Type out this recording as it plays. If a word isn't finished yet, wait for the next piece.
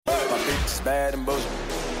It's bad and bullshit.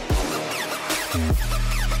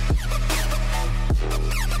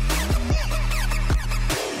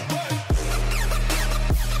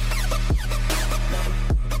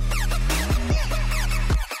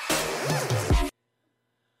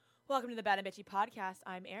 Welcome to the Bad and Bitchy podcast.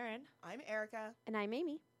 I'm Erin. I'm Erica. And I'm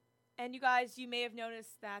Amy. And you guys, you may have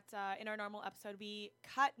noticed that in our normal episode, we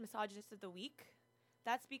cut Misogynist of the Week.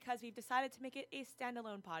 That's because we've decided to make it a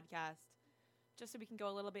standalone podcast, just so we can go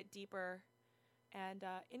a little bit deeper. And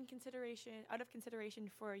out of consideration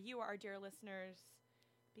for you, our dear listeners,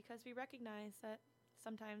 because we recognize that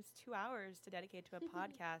sometimes 2 hours to dedicate to a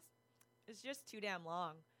podcast is just too damn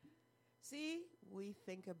long. See, we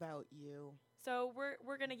think about you. So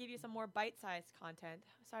we're going to give you some more bite-sized content,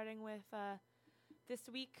 starting with this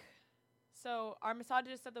week. So our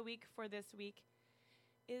misogynist of the week for this week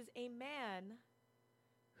is a man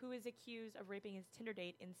who is accused of raping his Tinder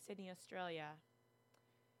date in Sydney, Australia.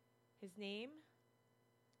 His name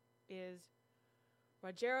is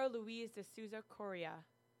Rogério Luiz de Souza Correa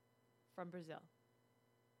from Brazil.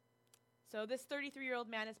 So this 33-year-old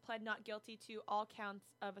man has pled not guilty to all counts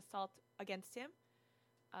of assault against him.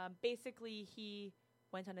 Basically, he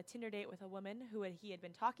went on a Tinder date with a woman who he had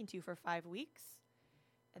been talking to for 5 weeks.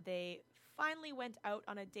 They finally went out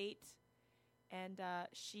on a date, and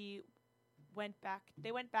they went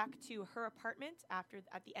back to her apartment at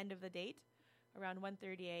the end of the date, around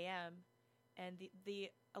 1:30 a.m. And the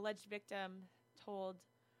alleged victim told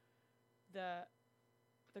the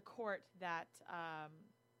court that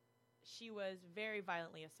she was very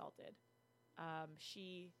violently assaulted.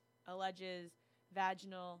 She alleges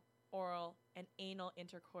vaginal, oral, and anal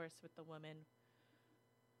intercourse with the woman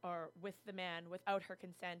or with the man without her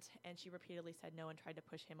consent, and she repeatedly said no and tried to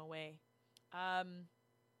push him away.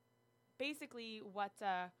 Basically, what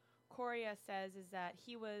Correa says is that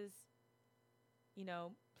he was,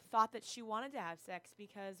 thought that she wanted to have sex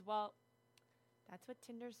because, well, that's what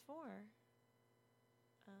Tinder's for.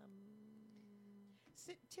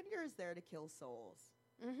 Tinder is there to kill souls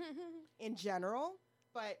in general,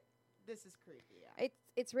 but this is creepy. Yeah.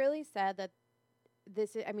 It's really sad that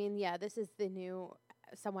this is, this is the new,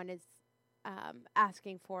 someone is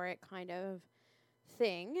asking for it kind of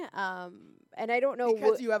thing. And I don't know.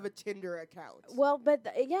 Because you have a Tinder account. Well, but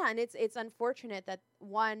and it's unfortunate that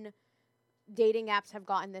dating apps have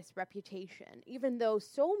gotten this reputation, even though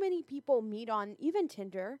so many people meet on even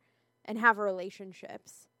Tinder and have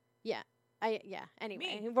relationships. Yeah.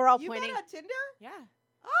 Anyway, we're all pointing. You met on Tinder? Yeah.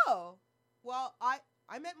 Oh. Well, I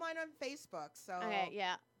met mine on Facebook, so. Okay,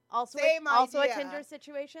 yeah. Also a Tinder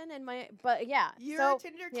situation You're a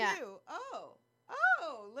Tinder too.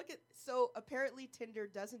 Oh, look at, so apparently Tinder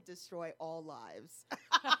doesn't destroy all lives.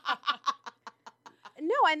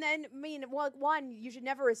 No, and then, one, you should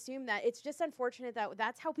never assume that. It's just unfortunate that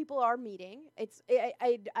that's how people are meeting.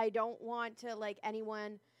 I don't want to,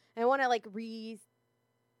 anyone, I want to,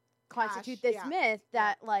 constitute this myth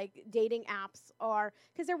that dating apps are,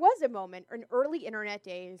 because there was a moment in early internet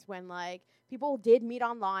days when people did meet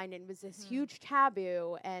online and it was this huge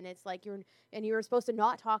taboo, and it's you were supposed to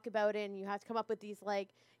not talk about it, and you had to come up with these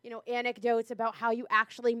anecdotes about how you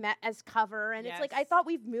actually met as cover, and it's I thought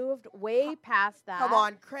we've moved way past that. Come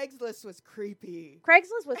on, Craigslist was creepy,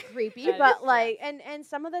 but and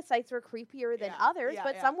some of the sites were creepier than others,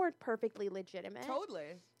 but some were perfectly legitimate.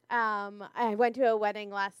 Totally. I went to a wedding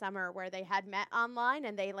last summer where they had met online,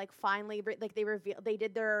 and they finally they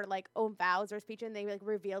did their own vows or speech, and they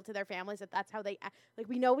revealed to their families that that's how they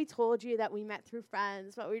we know we told you that we met through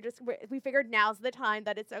friends, but we figured now's the time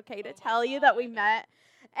that it's okay to tell you that we met,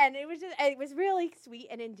 and it was really sweet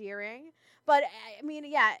and endearing. But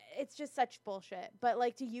it's just such bullshit.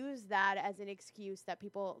 But to use that as an excuse that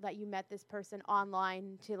you met this person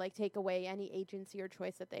online to take away any agency or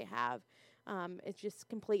choice that they have. It's just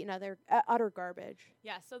complete and utter garbage.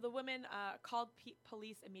 Yeah, so the woman called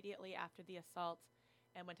police immediately after the assault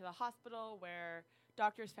and went to the hospital, where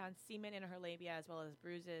doctors found semen in her labia as well as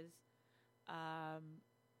bruises.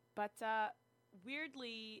 But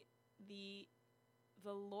weirdly, the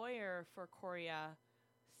lawyer for Correa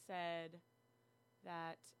said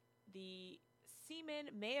that the semen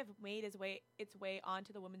may have made its way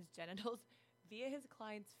onto the woman's genitals via his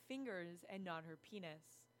client's fingers and not her penis.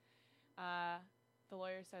 The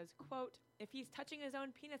lawyer says, quote, "If he's touching his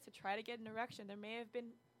own penis to try to get an erection, there may have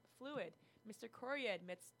been fluid. Mr. Correa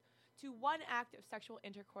admits to one act of sexual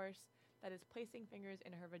intercourse, that is placing fingers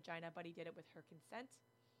in her vagina, but he did it with her consent.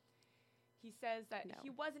 He says that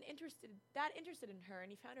he wasn't interested in her,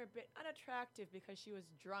 and he found her a bit unattractive because she was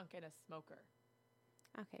drunk and a smoker."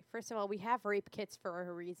 Okay, first of all, we have rape kits for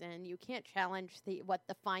a reason. You can't challenge what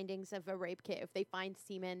the findings of a rape kit. If they find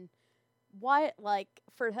semen what, like,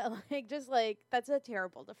 for, like, just, like, that's a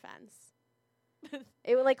terrible defense.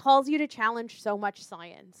 It, like, calls you to challenge so much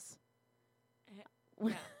science. Yeah.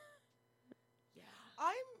 Yeah.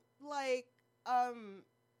 I'm like,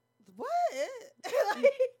 what?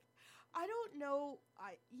 Like, I don't know.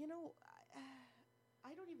 I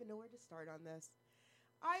don't even know where to start on this.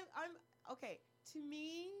 I'm okay. To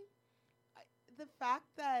me, the fact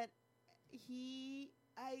that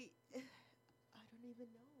I don't even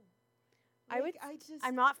know. Like,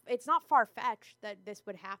 it's not far-fetched that this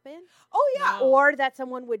would happen. Oh, yeah. No. Or that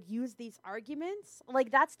someone would use these arguments.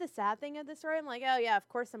 Like, that's the sad thing of the story. I'm like, oh, yeah, of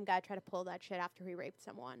course some guy tried to pull that shit after he raped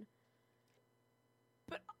someone.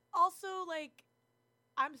 But also, like,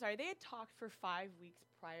 I'm sorry, they had talked for 5 weeks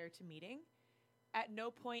prior to meeting. At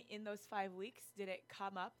no point in those 5 weeks did it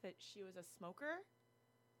come up that she was a smoker.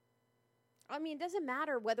 I mean, it doesn't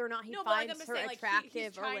matter whether or not he No, but, like, finds I'm just her saying, like,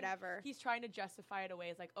 attractive or whatever. He's trying to justify it away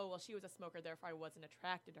as like, oh, well, she was a smoker, therefore I wasn't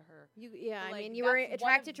attracted to her. But, like, I mean, you were that's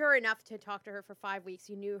attracted to her enough to talk to her for 5 weeks.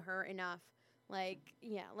 You knew her enough. Like,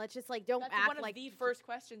 yeah, let's just, like, don't That's act one of like... the first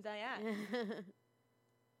questions I asked.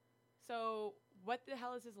 So, what the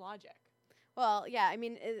hell is his logic? Well, yeah, I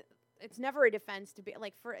mean, it's never a defense to be,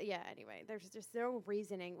 like, anyway, there's just no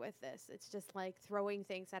reasoning with this. It's just, like, throwing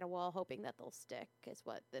things at a wall, hoping that they'll stick is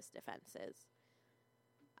what this defense is.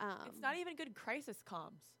 It's not even good crisis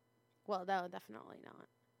comms. Well, no, definitely not.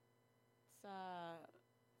 It's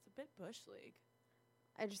a bit Bush League.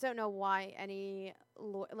 I just don't know why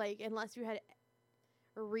unless you had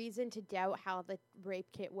a reason to doubt how the rape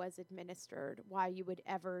kit was administered, why you would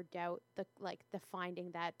ever doubt the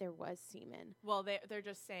finding that there was semen. Well, they're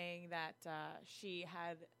just saying that she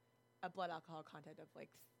had a blood alcohol content of like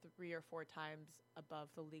 3 or 4 times above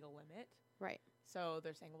the legal limit. Right. So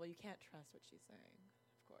they're saying, well, you can't trust what she's saying.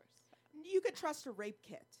 Of course. You could trust a rape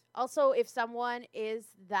kit. Also, if someone is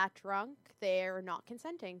that drunk, they're not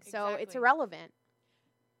consenting. So it's Exactly. irrelevant.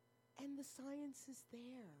 And the science is there.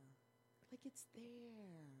 Like, it's there.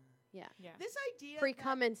 Yeah. Yeah. This idea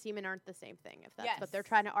Pre-cum and semen aren't the same thing, if that's what Yes. they're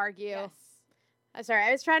trying to argue. Yes. I'm sorry,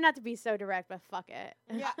 I was trying not to be so direct, but fuck it.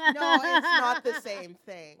 Yeah, no, it's not the same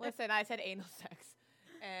thing. Listen, I said anal sex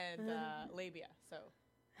and labia, so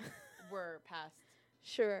we're past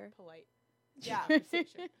Sure. polite Yeah.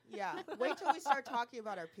 conversation. Yeah. Wait till we start talking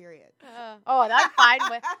about our period. That's fine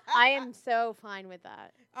with. I am so fine with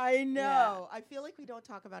that. I know. Yeah. I feel like we don't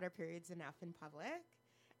talk about our periods enough in public.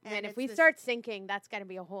 And if it's we this- start sinking, that's going to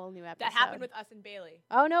be a whole new episode. That happened with us and Bailey.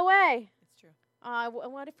 Oh, no way. It's true.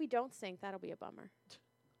 What if we don't sink? That'll be a bummer.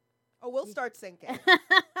 Oh, we'll start sinking.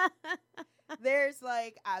 There's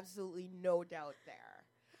like absolutely no doubt there.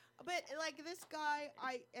 But like this guy,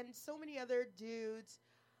 and so many other dudes,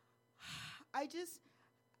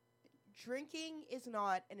 drinking is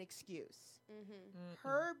not an excuse. Mm-hmm.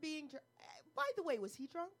 Her being, by the way, was he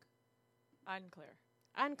drunk? Unclear.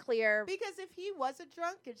 Unclear. Because if he wasn't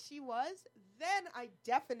drunk and she was, then I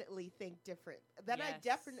definitely think different. Then I Yes.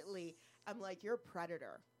 definitely, I'm like, you're a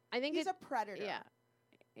predator. I think He's a predator.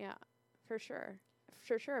 Yeah, for sure.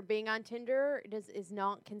 For sure. Being on Tinder is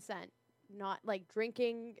not consent. Not like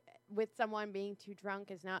drinking with someone being too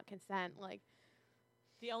drunk is not consent. Like,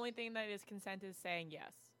 The only thing that is consent is saying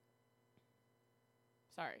yes.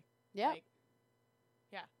 Sorry. yeah. Like,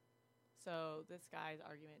 yeah. So this guy's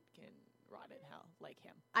argument can rot in hell, like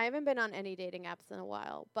him. I haven't been on any dating apps in a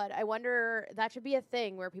while, but I wonder, that should be a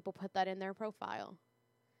thing where people put that in their profile.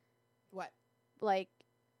 What? Like,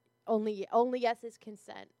 only yes is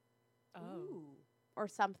consent Oh. Ooh. or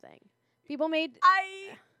something. People made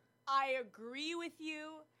I agree with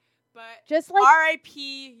you, but just like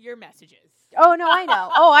R.I.P. your messages. oh no, I know.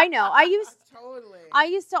 Oh, I know. Totally. I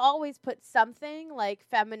used to always put something like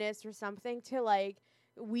feminist or something to like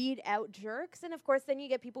weed out jerks, and of course then you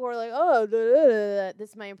get people who are like, oh, this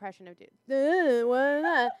is my impression of dude. And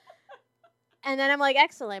then I'm like,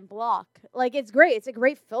 excellent, block. Like, it's great. It's a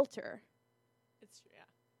great filter. It's yeah.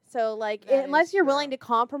 So like, That unless is you're willing true. to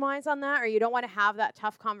compromise on that, or you don't want to have that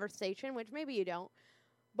tough conversation, which maybe you don't.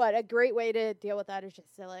 But a great way to deal with that is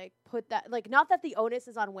just to like put that, like, not that the onus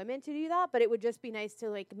is on women to do that, but it would just be nice to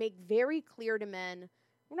like make very clear to men,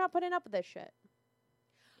 we're not putting up with this shit.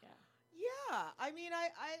 Yeah. I mean,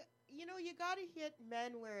 you gotta hit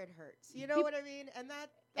men where it hurts. You know what I mean? And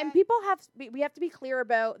that And people we have to be clear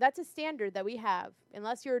about, that's a standard that we have.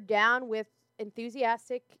 Unless you're down with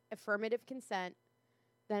enthusiastic affirmative consent,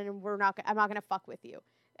 then I'm not going to fuck with you.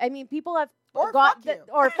 I mean, people have Or got fuck you.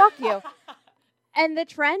 or fuck you. And the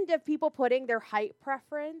trend of people putting their height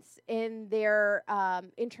preference in their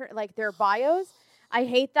their bios, I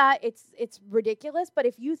hate that. It's ridiculous. But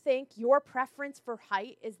if you think your preference for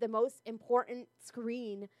height is the most important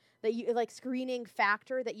screening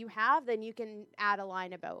factor that you have, then you can add a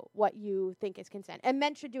line about what you think is consent. And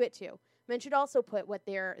men should do it too. Men should also put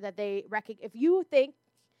if you think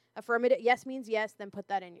affirmative yes means yes, then put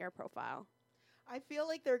that in your profile. I feel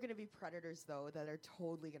like there are going to be predators, though, that are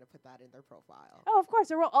totally going to put that in their profile. Oh, of course.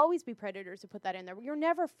 There will always be predators who put that in there. You're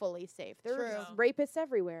never fully safe. There's True. rapists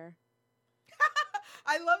everywhere.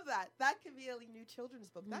 I love that. That could be a new children's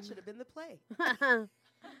book. That should have been the play.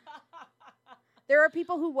 There are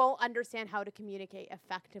people who won't understand how to communicate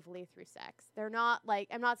effectively through sex. They're not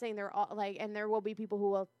I'm not saying they're all and there will be people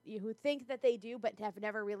who think that they do, but have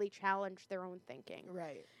never really challenged their own thinking.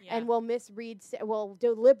 Right. Yeah. And will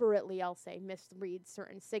deliberately, I'll say, misread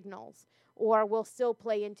certain signals, or will still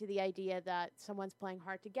play into the idea that someone's playing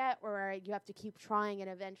hard to get, or you have to keep trying and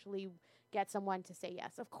eventually get someone to say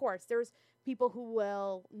yes. Of course, there's people who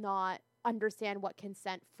will not understand what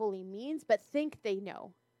consent fully means, but think they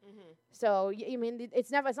know. Mm-hmm. So it's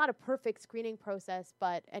not a perfect screening process,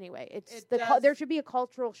 but anyway, there should be a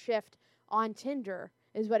cultural shift on Tinder,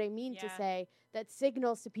 is what I mean to say, that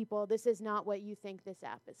signals to people this is not what you think this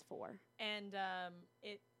app is for. And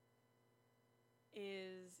it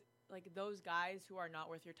is like those guys who are not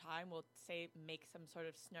worth your time will make some sort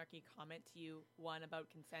of snarky comment to you, one, about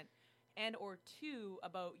consent, and or two,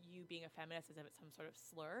 about you being a feminist, as if it's some sort of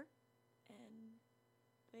slur, and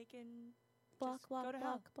they can block, go to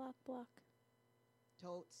hell. block.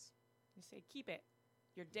 Totes. You say, keep it,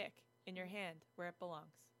 your dick, in your hand, where it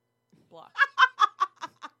belongs. Block.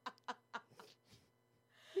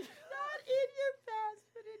 Not in your pants,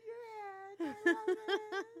 but in your hand. I love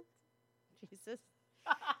it. Jesus.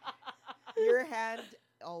 Your hand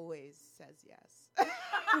always says yes.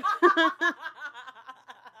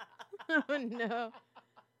 Oh, no.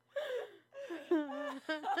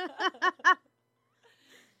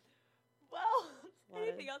 Well,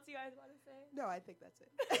 anything else you guys want to say? No, I think that's it.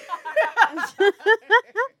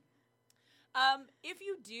 If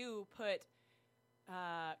you do put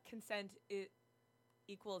consent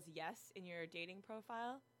equals yes in your dating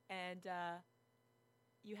profile, and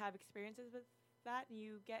you have experiences with that, and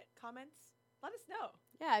you get comments, let us know.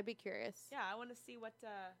 Yeah, I'd be curious. Yeah, I want to see what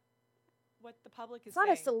the public is It's not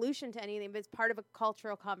saying. a solution to anything, but it's part of a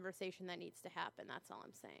cultural conversation that needs to happen. That's all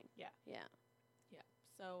I'm saying. Yeah. Yeah.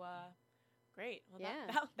 So, great. Well,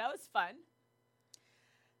 Yeah. that was fun.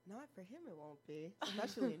 Not for him, it won't be,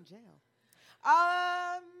 especially in jail.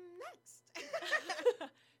 Next.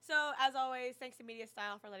 So, as always, thanks to Media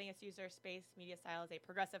Style for letting us use their space. Media Style is a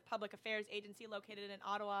progressive public affairs agency located in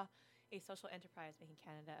Ottawa, a social enterprise making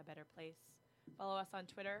Canada a better place. Follow us on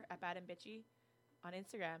Twitter at Bad and Bitchy, on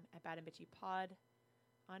Instagram at Bad and Bitchy Pod,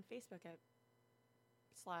 on Facebook at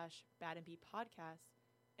 /Bad and B Podcast.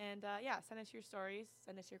 And send us your stories,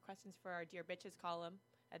 send us your questions for our Dear Bitches column,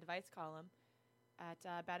 advice column, at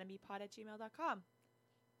badandbpod@gmail.com.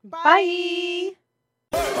 Bye.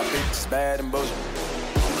 My bitch is bad and bullshit.